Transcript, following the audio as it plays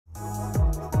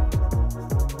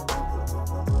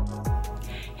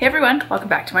Hey everyone, welcome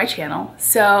back to my channel.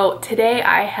 So today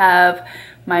I have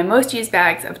my most used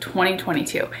bags of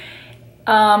 2022.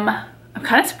 I'm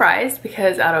kind of surprised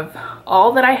because out of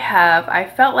all that I have, I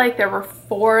felt like there were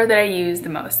 4 that I used the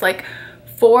most. Like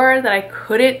 4 that I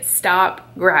couldn't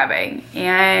stop grabbing.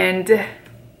 And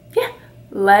yeah,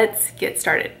 let's get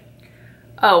started.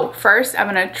 Oh, first I'm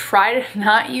gonna try to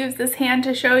not use this hand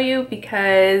to show you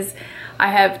because I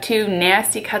have 2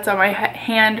 nasty cuts on my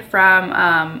hand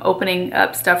from opening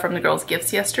up stuff from the girls'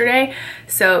 gifts yesterday.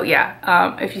 So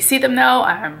yeah, if you see them though,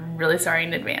 I'm really sorry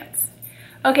in advance.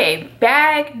 Okay,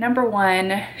 bag number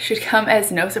 1 should come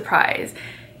as no surprise.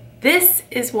 This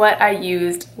is what I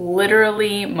used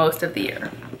literally most of the year.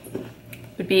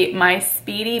 It would be my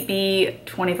Speedy Bee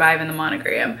 25 in the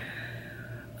monogram.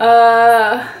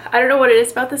 I don't know what it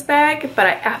is about this bag, but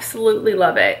I absolutely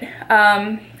love it.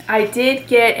 I did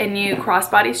get a new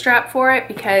crossbody strap for it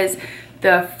because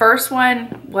the first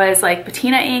one was like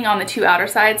patina-ing on the 2 outer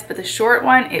sides, but the short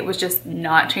one, it was just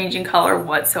not changing color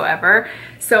whatsoever.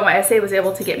 So my SA was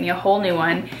able to get me a whole new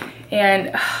one,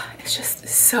 and it's just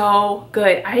so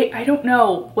good. I don't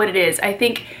know what it is. I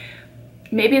think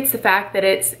maybe it's the fact that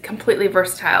it's completely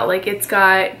versatile. Like it's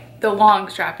got the long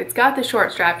strap, it's got the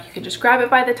short strap. You can just grab it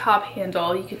by the top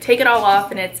handle. You can take it all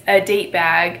off and it's a date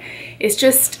bag. It's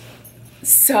just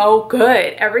so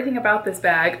good. Everything about this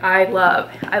bag I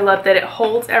love. I love that it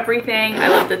holds everything. I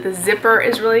love that the zipper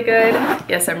is really good.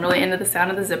 Yes, I'm really into the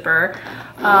sound of the zipper.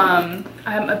 I'm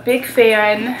a big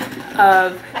fan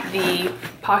of the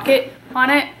pocket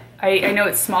on it. I know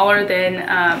it's smaller than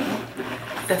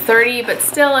the 30, but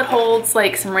still it holds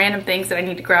like some random things that I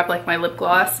need to grab, like my lip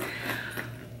gloss.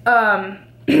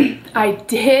 I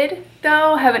did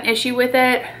though have an issue with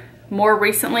it more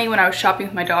recently when I was shopping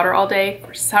with my daughter all day.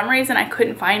 For some reason I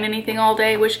couldn't find anything all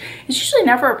day, which is usually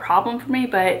never a problem for me,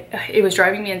 but it was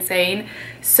driving me insane.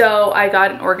 So I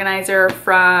got an organizer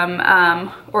from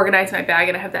Organize My Bag,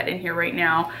 and I have that in here right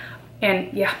now.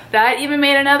 And yeah, that even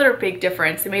made another big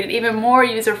difference. It made it even more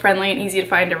user-friendly and easy to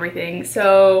find everything.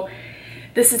 So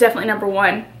this is definitely number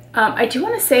 1. I do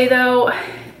want to say though,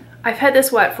 I've had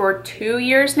this, what, for 2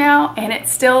 years now, and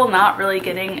it's still not really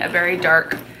getting a very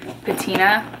dark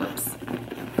patina. Whoops.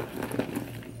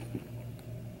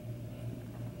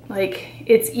 Like,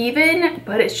 it's even,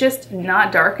 but it's just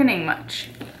not darkening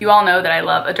much. You all know that I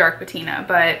love a dark patina,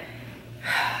 but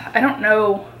I don't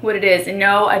know what it is. And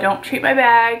no, I don't treat my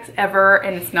bags ever,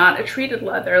 and it's not a treated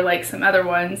leather like some other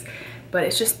ones, but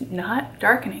it's just not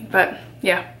darkening. But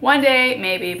yeah, one day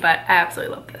maybe, but I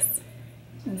absolutely love this.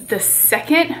 The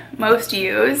second most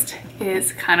used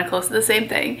is kind of close to the same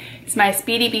thing. It's my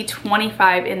Speedy Bee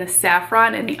 25 in the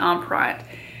saffron and the empreinte.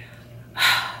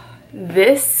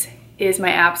 This is my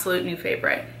absolute new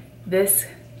favorite. This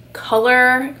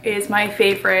color is my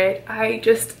favorite. I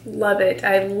just love it.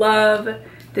 I love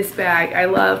this bag. I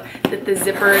love that the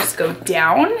zippers go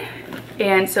down,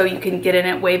 and so you can get in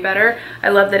it way better. I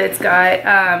love that it's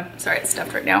got, sorry, it's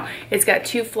stuffed right now. It's got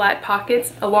 2 flat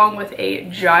pockets along with a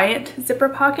giant zipper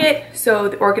pocket. So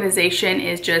the organization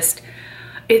is just,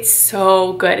 it's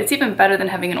so good. It's even better than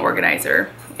having an organizer,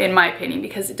 in my opinion,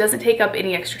 because it doesn't take up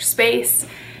any extra space.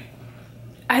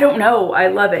 I don't know, I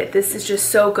love it. This is just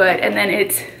so good. And then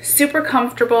it's super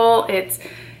comfortable.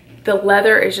 The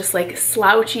leather is just like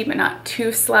slouchy, but not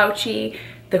too slouchy.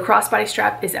 The crossbody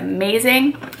strap is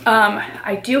amazing.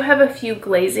 I do have a few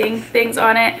glazing things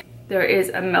on it. There is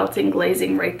a melting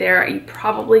glazing right there. You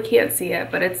probably can't see it,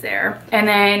 but it's there. And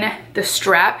then the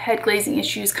strap had glazing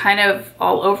issues kind of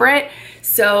all over it.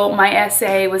 So my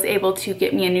SA was able to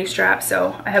get me a new strap.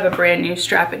 So I have a brand new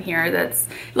strap in here it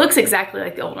looks exactly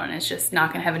like the old one. It's just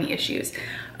not gonna have any issues.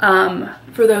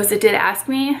 For those that did ask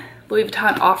me, Louis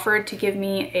Vuitton offered to give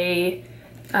me a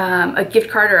gift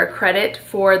card or a credit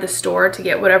for the store to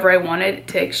get whatever I wanted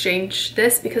to exchange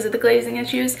this because of the glazing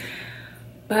issues.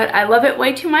 But I love it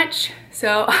way too much,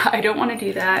 so I don't want to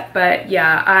do that. But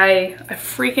yeah, I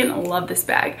freaking love this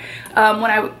bag.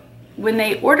 When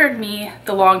they ordered me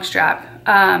the long strap,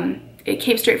 it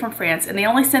came straight from France, and they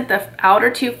only sent the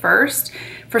outer 2 first.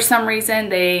 For some reason,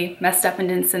 they messed up and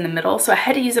didn't send the middle, so I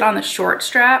had to use it on the short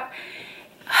strap.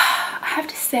 I have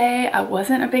to say I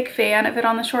wasn't a big fan of it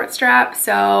on the short strap,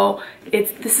 so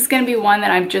this is gonna be one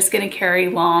that I'm just gonna carry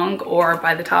long or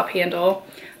by the top handle.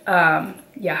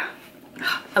 Yeah,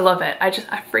 I love it. I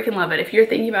freaking love it. If you're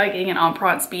thinking about getting an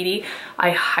empreinte Speedy,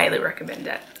 I highly recommend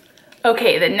it.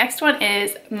 Okay, the next one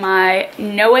is my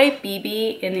Noe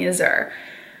BB in the Azure.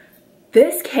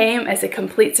 This came as a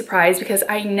complete surprise because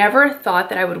I never thought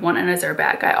that I would want an Azure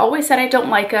bag. I always said I don't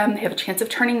like them. They have a chance of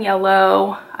turning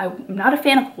yellow. I'm not a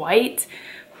fan of white,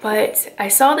 but I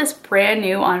saw this brand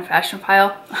new on Fashion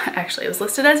File. Actually, it was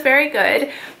listed as very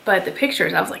good, but the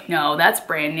pictures, I was like, no, that's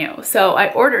brand new. So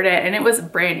I ordered it and it was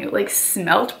brand new, like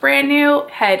smelt brand new,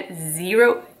 had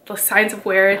zero signs of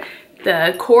wear.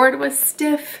 The cord was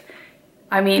stiff.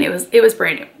 I mean, it was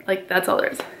brand new. Like, that's all there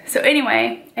is. So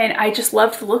anyway, and I just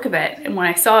loved the look of it. And when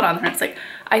I saw it on there, I was like,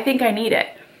 I think I need it.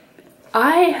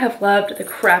 I have loved the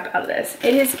crap out of this.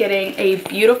 It is getting a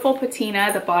beautiful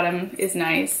patina. The bottom is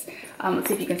nice. Let's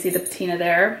see if you can see the patina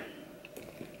there.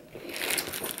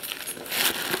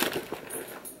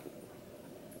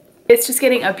 It's just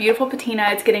getting a beautiful patina.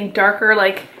 It's getting darker.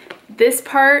 Like, this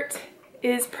part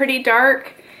is pretty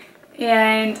dark.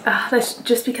 And that's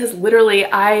just because literally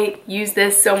I use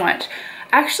this so much.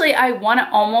 Actually, I want to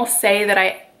almost say that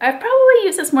I've probably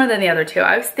used this more than the other two.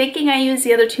 I was thinking I used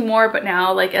the other two more, but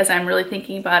now, like, as I'm really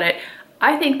thinking about it,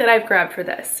 I think that I've grabbed for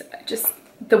this. Just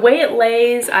the way it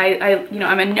lays, you know,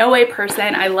 I'm a no-way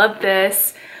person. I love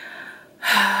this.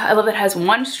 I love that it has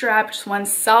one strap, just one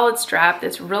solid strap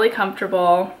that's really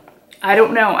comfortable. I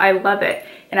don't know, I love it.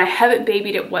 And I haven't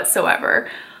babied it whatsoever.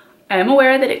 I am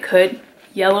aware that it could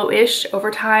yellowish over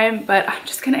time, but I'm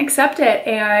just gonna accept it.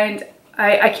 And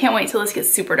I can't wait till this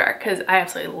gets super dark because I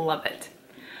absolutely love it.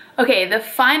 Okay, the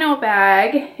final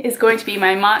bag is going to be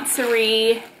my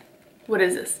Montsuri, what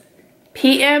is this?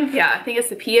 PM? Yeah, I think it's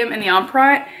the PM and the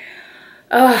Empreinte.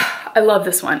 I love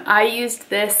this one. I used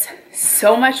this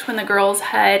so much when the girls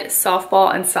had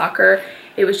softball and soccer.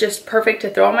 It was just perfect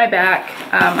to throw on my back.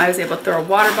 I was able to throw a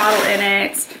water bottle in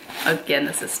it. Again,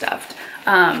 this is stuffed.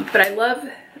 But I love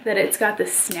that it's got the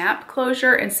snap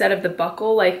closure instead of the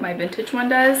buckle like my vintage one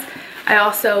does. I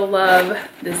also love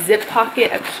the zip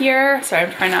pocket up here. Sorry,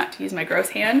 I'm trying not to use my gross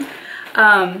hand.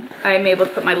 I'm able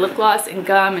to put my lip gloss and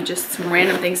gum and just some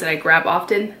random things that I grab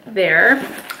often there.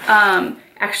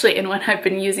 Actually, and when I've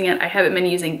been using it, I haven't been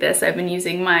using this. I've been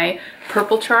using my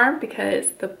purple charm because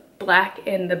the black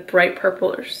and the bright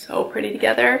purple are so pretty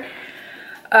together.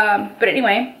 But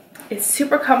anyway, it's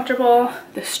super comfortable.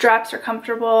 The straps are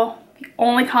comfortable. The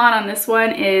only con on this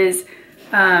one is,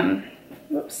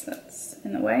 whoops, that's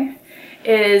in the way,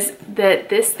 is that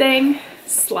this thing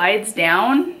slides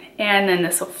down and then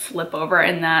this will flip over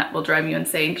and that will drive you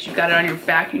insane because you've got it on your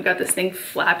back and you've got this thing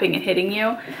flapping and hitting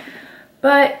you.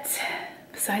 But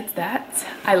besides that,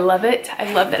 I love it.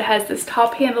 I love that it has this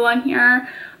top handle on here.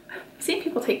 I've seen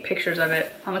people take pictures of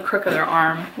it on the crook of their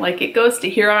arm. Like, it goes to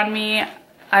here on me.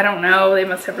 I don't know, they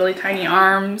must have really tiny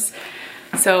arms.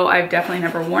 So I've definitely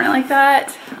never worn it like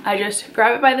that. I just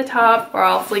grab it by the top or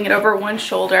I'll fling it over one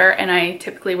shoulder and I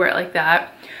typically wear it like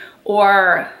that.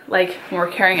 Or like when we're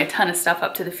carrying a ton of stuff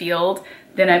up to the field,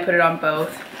 then I put it on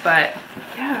both. But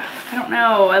yeah, I don't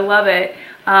know, I love it.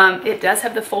 It does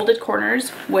have the folded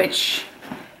corners, which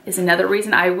is another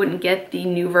reason I wouldn't get the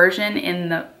new version in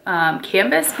the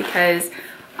canvas, because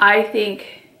I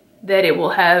think that it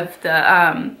will have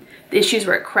the issues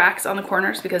where it cracks on the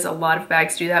corners, because a lot of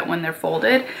bags do that when they're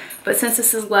folded. But since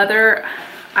this is leather,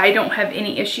 I don't have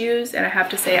any issues, and I have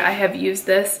to say I have used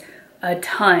this a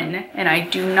ton and I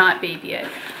do not baby it.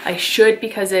 I should,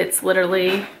 because it's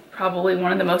literally probably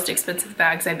one of the most expensive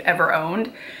bags I've ever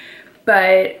owned,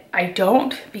 but I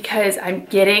don't, because I'm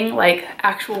getting like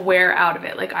actual wear out of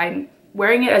it. Like, I'm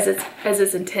wearing it as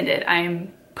it's intended.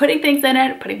 I'm putting things in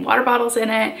it, putting water bottles in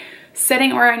it,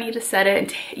 setting where I need to set it,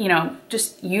 and you know,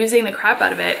 just using the crap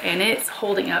out of it, and it's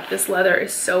holding up. This leather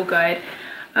is so good.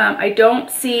 I don't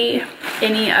see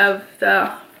any of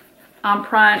the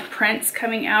Empreinte prints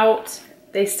coming out.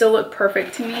 They still look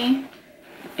perfect to me,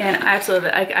 and I absolutely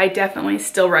love it. I definitely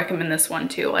still recommend this one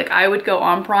too. Like, I would go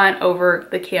Empreinte over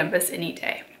the canvas any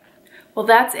day. Well,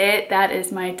 that's it. That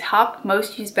is my top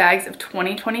most used bags of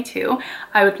 2022.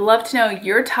 I would love to know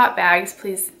your top bags.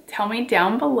 Please tell me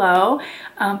down below.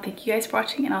 Thank you guys for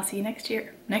watching, and I'll see you next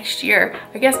year.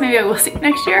 I guess maybe I will see you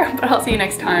next year, but I'll see you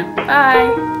next time.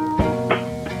 Bye.